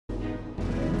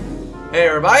Hey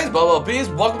everybody, it's Peas.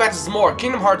 Welcome back to some more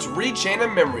Kingdom Hearts Rechain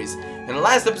of Memories. In the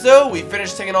last episode, we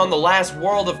finished taking on the last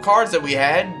world of cards that we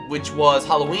had, which was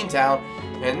Halloween Town.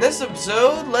 And in this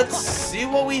episode, let's see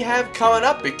what we have coming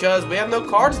up because we have no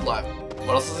cards left.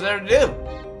 What else is there to do?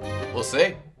 We'll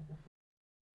see.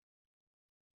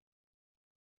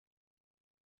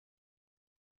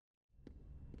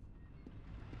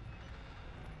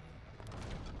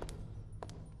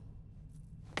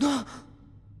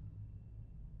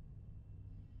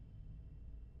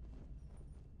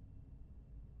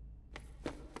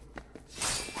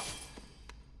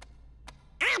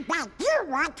 But you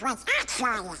what was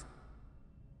actually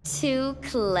Too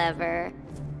clever.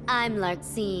 I'm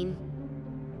Larxene.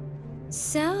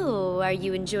 So, are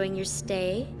you enjoying your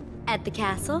stay at the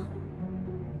castle?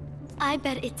 I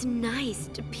bet it's nice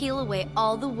to peel away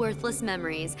all the worthless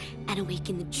memories and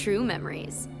awaken the true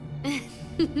memories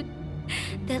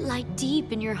that lie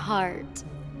deep in your heart.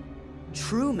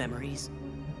 True memories?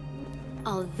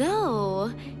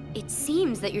 Although, it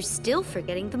seems that you're still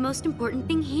forgetting the most important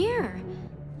thing here.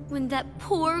 When that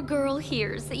poor girl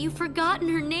hears that you've forgotten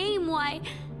her name, why,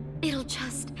 it'll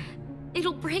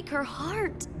break her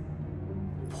heart.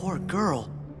 Poor girl.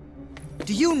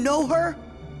 Do you know her?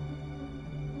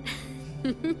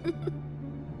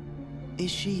 Is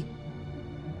she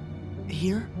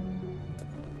here?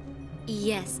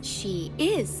 Yes, she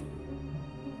is.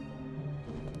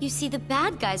 You see, the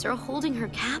bad guys are holding her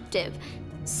captive,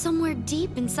 somewhere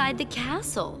deep inside the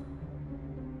castle.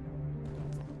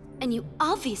 And you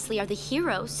obviously are the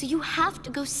hero, so you have to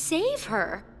go save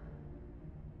her.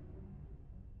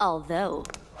 Although...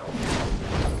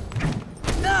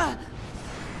 Ah!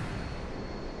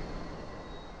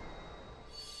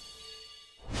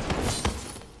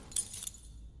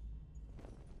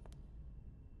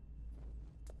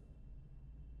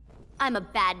 I'm a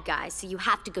bad guy, so you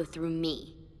have to go through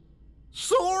me.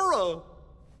 Sora!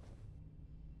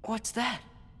 What's that?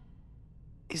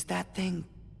 Is that thing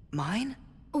mine?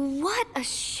 What a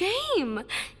shame!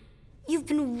 You've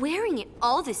been wearing it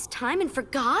all this time and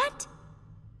forgot?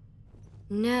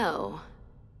 No,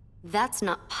 that's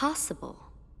not possible.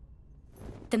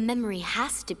 The memory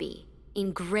has to be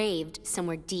engraved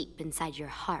somewhere deep inside your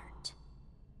heart.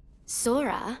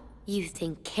 Sora, you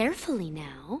think carefully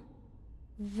now.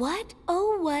 What,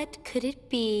 oh what could it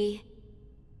be?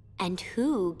 And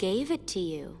who gave it to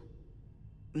you?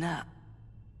 Meh.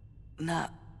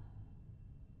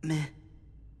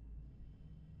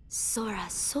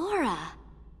 Sora,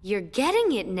 you're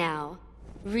getting it now.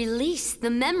 Release the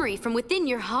memory from within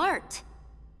your heart.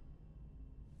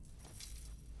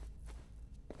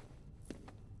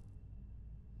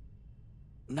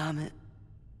 Namine.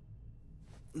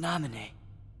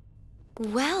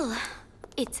 Well,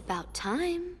 it's about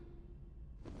time.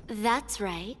 That's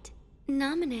right,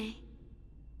 Namine.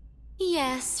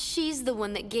 Yes, she's the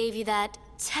one that gave you that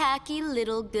tacky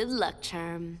little good luck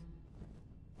charm.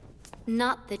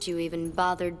 Not that you even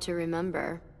bothered to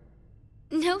remember.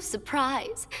 No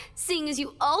surprise, seeing as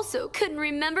you also couldn't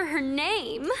remember her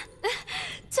name.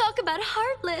 Talk about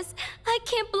heartless, I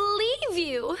can't believe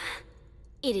you.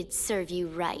 It'd serve you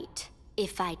right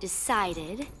if I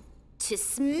decided to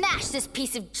smash this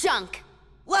piece of junk.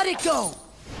 Let it go!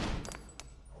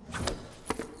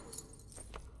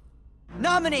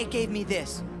 Namine gave me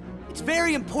this. It's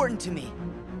very important to me.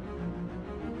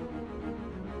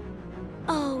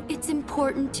 Oh, it's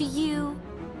important to you.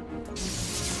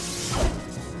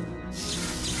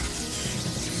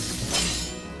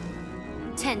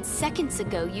 Ten seconds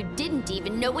ago, you didn't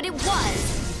even know what it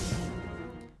was.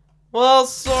 Well,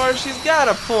 Sora, she's got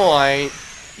a point.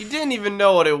 You didn't even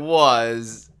know what it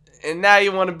was. And now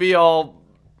you want to be all...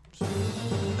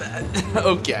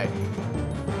 Okay.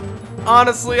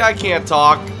 Honestly, I can't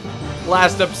talk.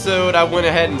 Last episode, I went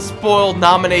ahead and spoiled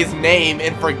Namine's name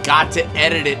and forgot to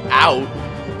edit it out.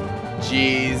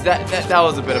 Jeez, that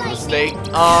was a bit of a mistake.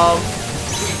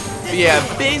 But yeah,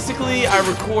 basically, I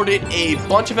recorded a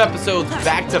bunch of episodes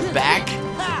back to back,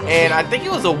 and I think it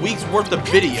was a week's worth of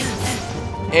videos.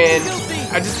 And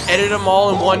I just edited them all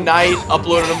in one night,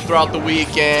 uploaded them throughout the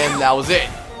week, and that was it.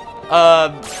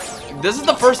 This is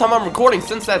the first time I'm recording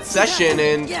since that session,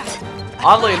 and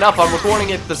oddly enough, I'm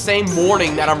recording it the same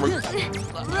morning that I'm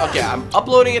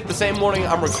uploading it the same morning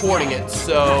I'm recording it,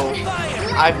 so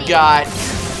I've got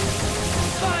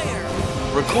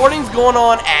recordings going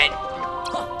on at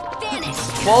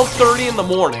 12:30 in the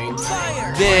morning,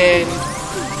 then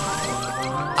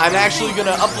I'm actually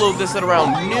gonna upload this at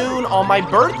around noon on my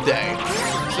birthday.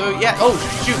 So yeah, oh,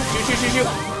 shoot.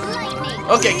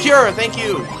 Okay, Cure, thank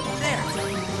you.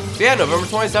 So yeah, November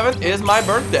 27th is my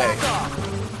birthday,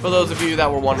 for those of you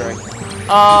that were wondering.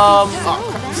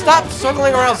 Stop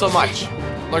circling around so much.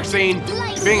 Larxene,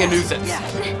 you're being a nuisance.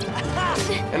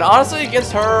 And honestly,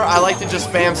 against her, I like to just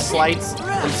spam slights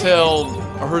until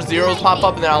her zeros pop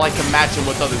up, and then I like to match them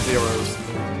with other zeros.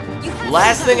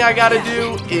 Last thing I gotta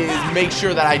do is make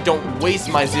sure that I don't waste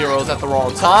my zeros at the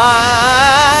wrong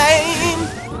time.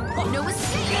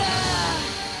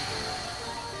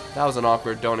 That was an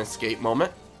awkward don't escape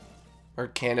moment. Or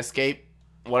can't escape.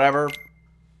 Whatever.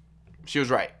 She was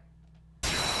right.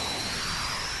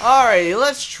 Alrighty,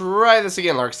 let's try this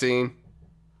again, Larxene.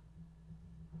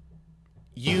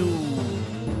 You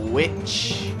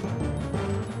witch.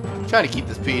 Trying to keep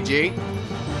this PG.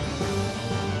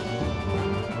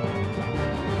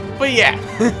 But yeah.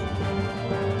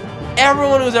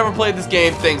 Everyone who's ever played this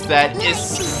game thinks that,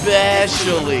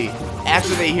 especially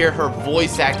after they hear her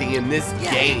voice acting in this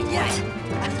game.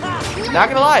 Not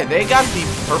gonna lie, they got the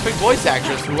perfect voice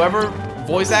actress. Whoever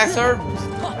voice acts her,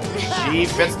 she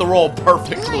fits the role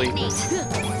perfectly.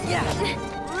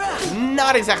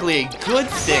 Not exactly a good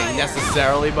thing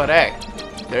necessarily, but hey,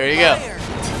 there you go.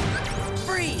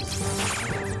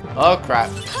 Oh crap.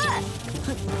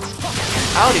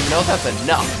 I don't even know if that's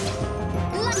enough.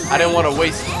 I didn't want to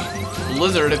waste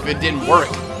Blizzard if it didn't work.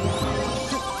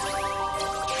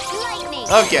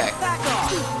 Okay.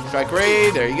 Strike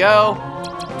raid, there you go.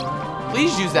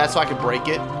 Please use that so I can break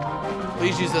it.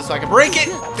 Please use this so I can break it.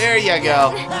 There you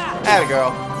go. Atta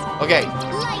girl. Okay.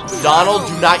 Donald,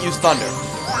 do not use thunder.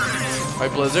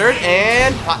 Alright, Blizzard,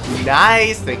 and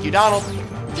nice. Thank you, Donald.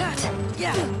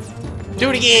 Do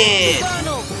it again.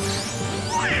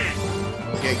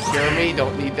 Okay, cure me.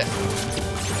 Don't need that.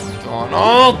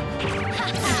 Donald.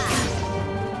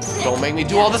 Don't make me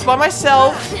do all this by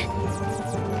myself.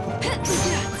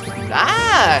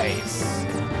 Nice.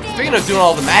 Speaking of doing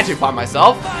all the magic by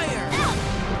myself.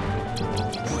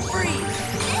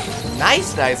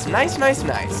 Nice, nice, nice, nice,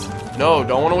 nice. No,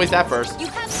 don't want to waste that first.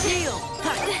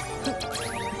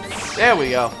 There we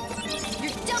go.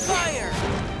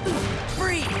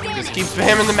 Just keep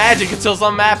spamming the magic until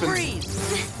something happens.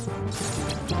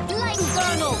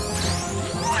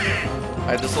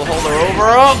 Alright, this will hold her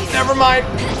over. Oh, never mind.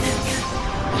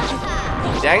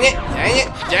 Dang it, dang it,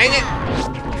 dang it.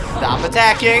 Stop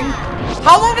attacking.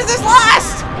 How long does this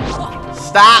last?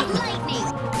 Stop.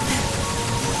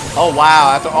 Oh,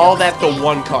 wow. After all that, the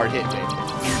one card hit me.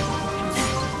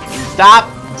 Stop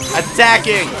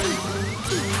attacking.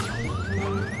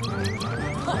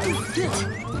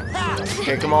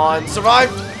 Okay, come on.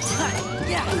 Survive.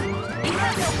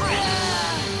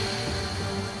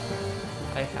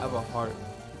 I have a heart.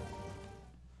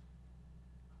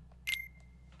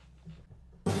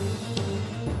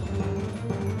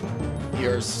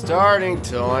 You're starting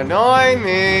to annoy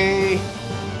me.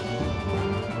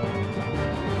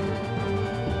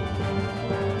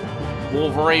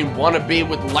 Wolverine wannabe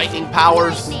with lightning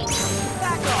powers.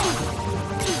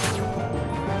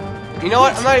 You know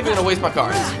what? I'm not even gonna waste my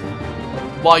cards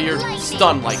while you're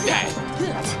stunned like that.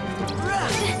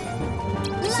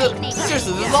 So,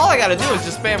 seriously, this is all I gotta do is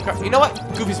just spam cards. You know what?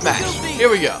 Goofy smash. Here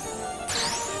we go.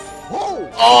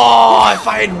 Oh, if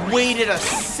I had waited a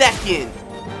second,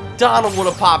 Donald would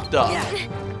have popped up.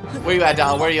 Where you at,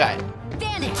 Donald? Where you at?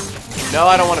 No,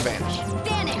 I don't want to vanish.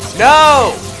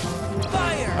 No!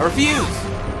 I refuse.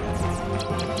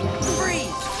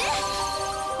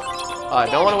 I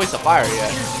don't want to waste the fire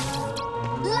yet.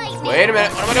 Wait a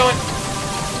minute. What am I doing?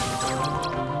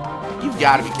 You've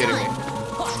got to be kidding me.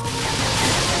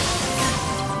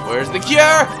 Where's the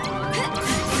cure?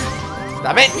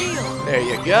 Stop it. There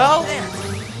you go.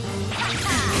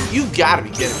 You've got to be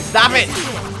kidding me. Stop it.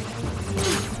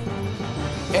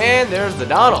 And there's the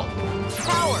Donald.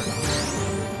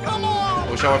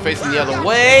 Wish I were facing the other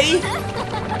way.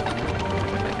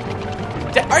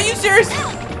 Are you serious?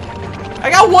 I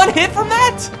got one hit from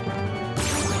that?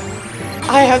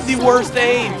 I have the worst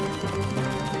aim.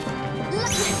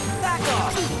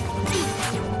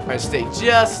 I stay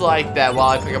just like that while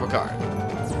I pick up a card.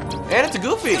 And it's a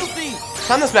Goofy.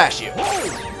 Time to smash you.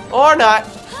 Or not.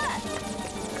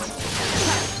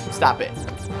 Stop it.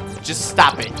 Just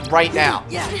stop it right now.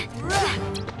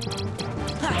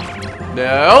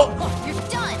 No.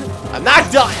 I'm not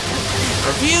done.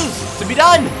 Refuse to be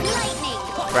done.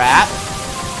 Crap.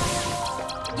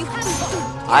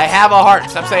 I have a heart.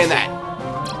 Stop saying that.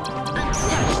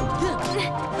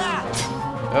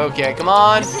 Okay, come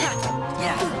on.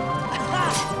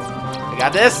 I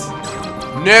got this.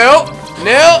 No.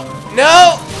 No.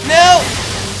 No. No.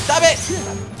 Stop it.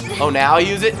 Oh, now I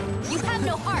use it.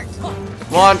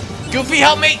 Come on. Goofy,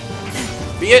 help me.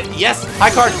 Be it. Yes.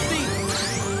 High card.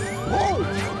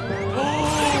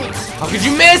 How could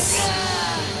you miss?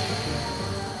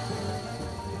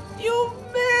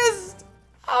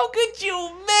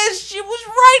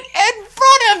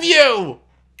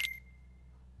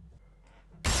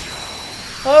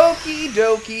 Okie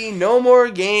dokie, no more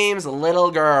games,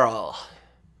 little girl.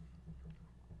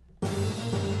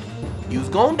 You's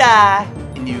gonna die,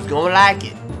 and you's gonna like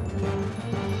it.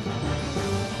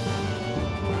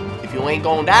 If you ain't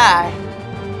gonna die,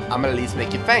 I'm gonna at least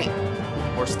make you faint.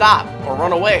 Or stop, or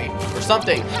run away, or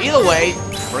something. Either way,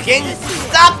 freaking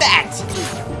stop that!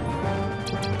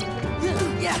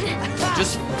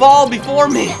 Just fall before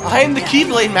me. I am the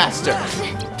Keyblade Master.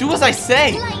 Do as I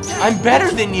say. I'm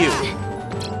better than you.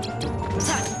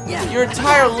 Your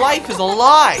entire life is a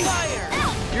lie.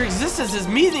 Your existence is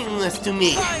meaningless to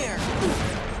me.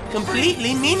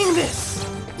 Completely meaningless.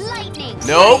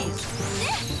 Nope.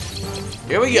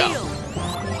 Here we go.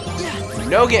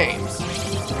 No games.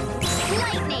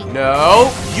 No.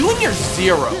 You and your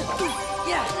zero.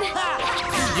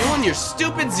 You and your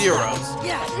stupid zeros.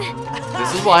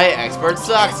 This is why Expert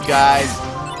sucks, guys.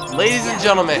 Ladies and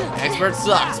gentlemen, Expert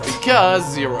sucks because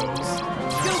zeros.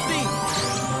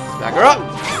 Smack her up.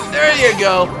 There you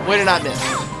go. Way to not miss.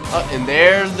 Oh, and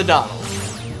there's the Donald.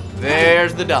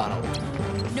 There's the Donald.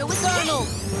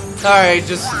 Alright,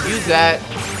 just use that.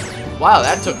 Wow,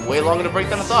 that took way longer to break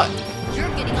than I thought. You're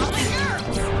getting on my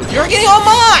nerves. You're getting on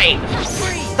mine!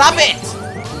 Stop it!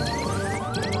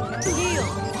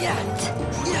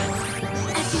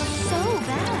 I feel so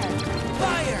bad.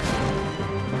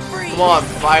 Come on,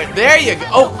 fire. There you go.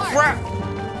 Oh, crap.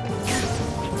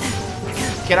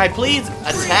 Can I please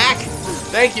attack?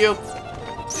 Thank you.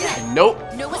 Nope.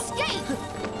 No escape.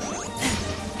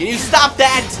 Can you stop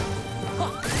that?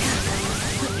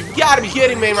 You gotta be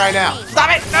kidding me right now. Stop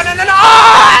it! No, no, no, no!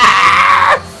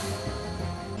 Ah!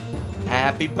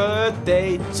 Happy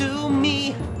birthday to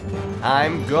me.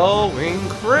 I'm going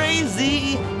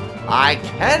crazy. I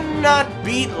cannot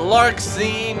beat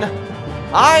Larxene.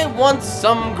 I want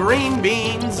some green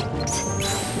beans.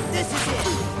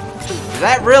 Is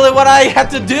that really what I have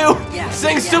to do?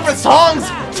 Sing stupid songs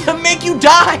to make you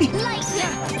die?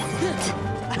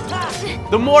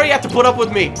 The more you have to put up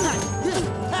with me,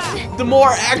 the more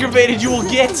aggravated you will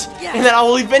get, and then I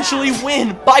will eventually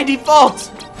win by default.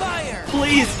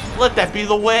 Please, let that be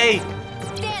the way.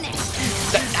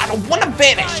 I don't want to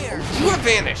vanish. You want to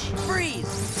vanish.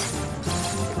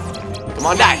 Come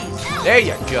on, die. There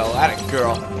you go. Atta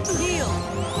girl.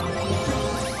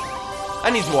 I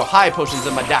need some more high potions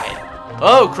in my diet.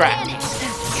 Oh, crap.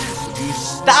 You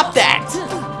stop that.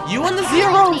 You and the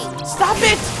zeros. Stop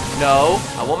it. No,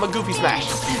 I want my Goofy Smash.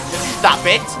 Stop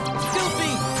it.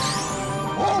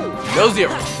 No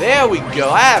zeros. There we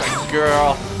go. Atta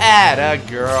girl. Atta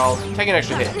girl. Take an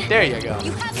extra hit. There you go.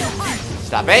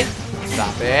 Stop it.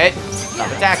 Stop it.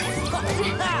 Stop attacking.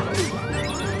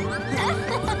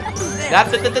 I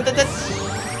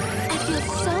feel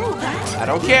so bad. I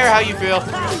don't care how you feel.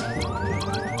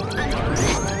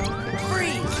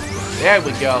 There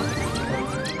we go.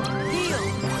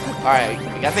 Alright,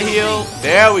 we got the heal.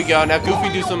 There we go. Now Goofy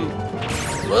do some...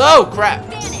 Oh, crap.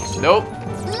 Nope.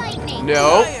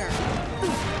 Nope.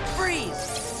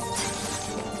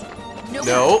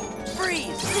 Nope.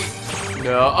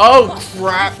 No. Oh,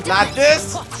 crap. Not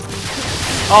this.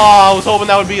 Oh, I was hoping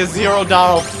that would be a zero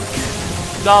Donald.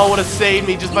 Donald would have saved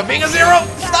me just by being a zero.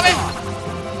 Stop it.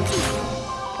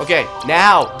 Okay,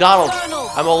 now, Donald,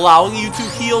 I'm allowing you to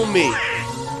heal me.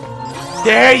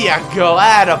 There you go.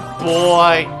 Atta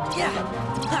boy.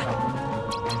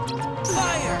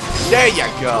 There you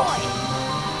go.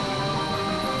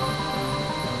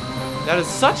 That is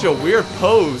such a weird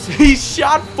pose. He's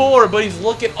shot forward, but he's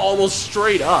looking almost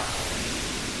straight up.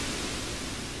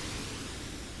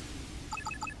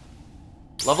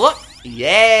 Level up.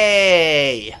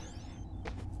 Yay!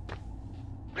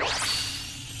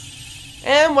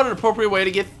 And what an appropriate way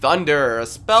to get Thunder. A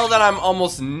spell that I'm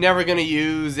almost never going to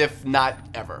use, if not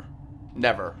ever.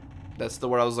 Never. That's the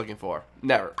word I was looking for.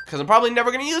 Never. Because I'm probably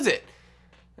never going to use it.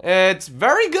 It's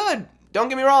very good. Don't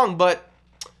get me wrong, but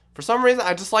for some reason,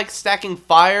 I just like stacking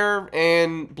Fire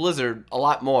and Blizzard a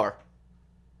lot more.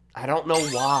 I don't know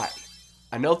why.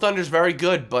 I know Thunder's very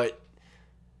good, but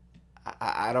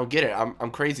I don't get it. I'm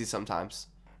crazy sometimes.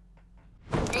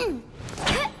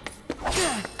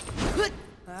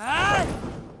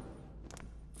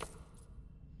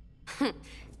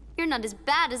 You're not as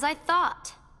bad as I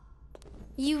thought.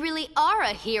 You really are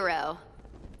a hero.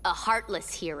 A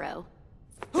heartless hero.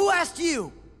 Who asked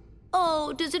you?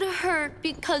 Oh, does it hurt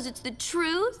because it's the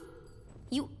truth?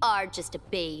 You are just a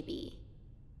baby.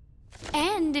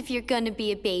 And if you're gonna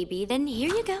be a baby, then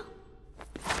here you go.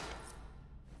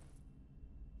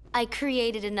 I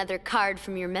created another card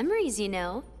from your memories, you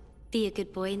know. Be a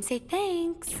good boy and say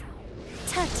thanks.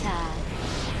 Ta-ta.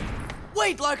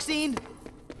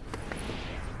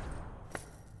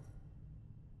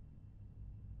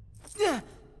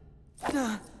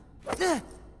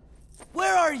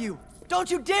 Where are you?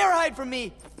 Don't you dare hide from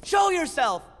me! Show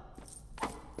yourself!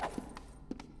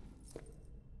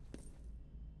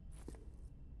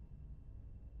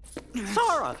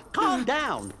 Sora, calm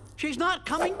down. She's not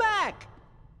coming back.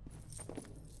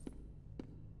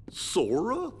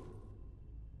 Sora?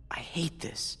 I hate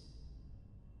this.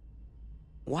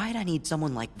 Why'd I need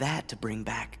someone like that to bring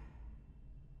back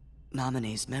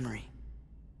Naminé's memory?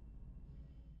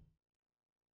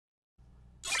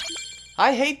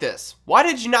 I hate this. Why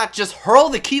did you not just hurl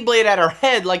the Keyblade at her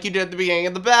head like you did at the beginning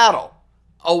of the battle?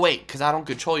 Oh wait, because I don't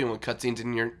control you in cutscenes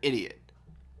and you're an idiot.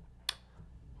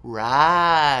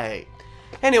 Right.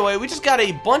 Anyway, we just got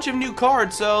a bunch of new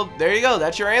cards, so there you go.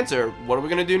 That's your answer. What are we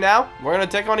going to do now? We're going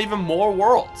to take on even more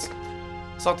worlds.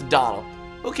 Let's talk to Donald.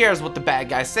 Who cares what the bad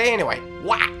guys say anyway?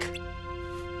 Whack!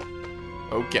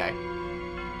 Okay.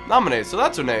 Naminé, so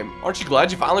that's her name. Aren't you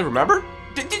glad you finally remembered?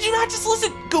 Did you not just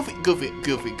listen? Goofy.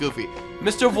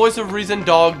 Mr. Voice of Reason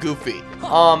Dog Goofy.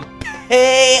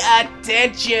 Pay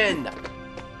attention!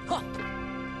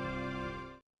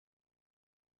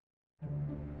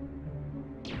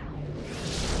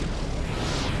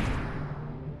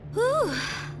 Whew.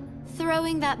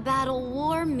 Throwing that battle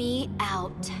wore me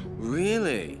out.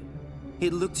 Really?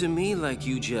 It looked to me like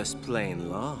you just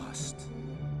plain lost.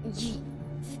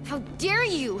 How dare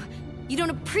you! You don't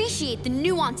appreciate the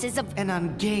nuances of An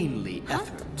ungainly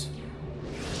effort.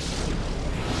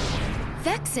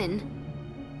 Vexen.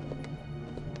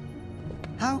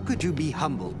 How could you be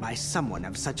humbled by someone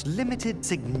of such limited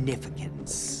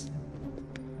significance?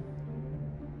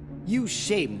 You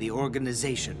shame the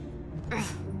organization.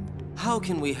 How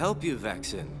can we help you,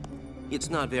 Vexen? It's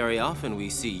not very often we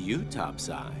see you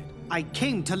topside. I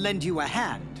came to lend you a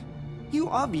hand. You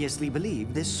obviously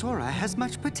believe this Sora has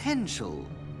much potential,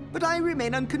 but I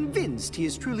remain unconvinced he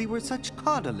is truly worth such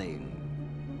coddling.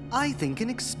 I think an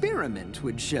experiment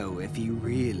would show if he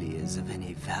really is of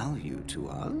any value to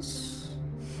us.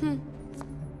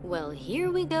 Well,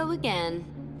 here we go again.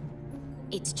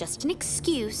 It's just an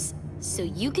excuse, so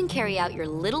you can carry out your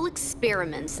little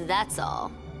experiments, that's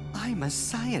all. I'm a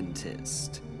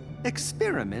scientist.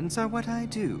 Experiments are what I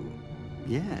do.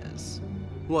 Yes.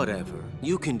 Whatever.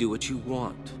 You can do what you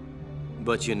want.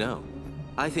 But you know,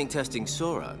 I think testing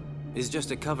Sora is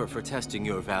just a cover for testing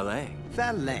your valet.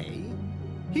 Valet?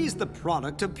 He's the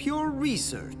product of pure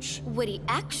research. What he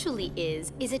actually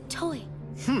is a toy.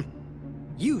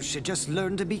 You should just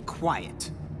learn to be quiet.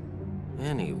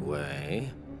 Anyway,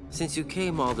 since you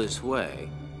came all this way,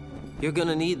 you're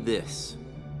gonna need this.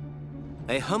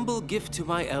 A humble gift to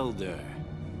my elder.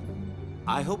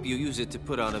 I hope you use it to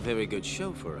put on a very good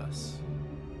show for us.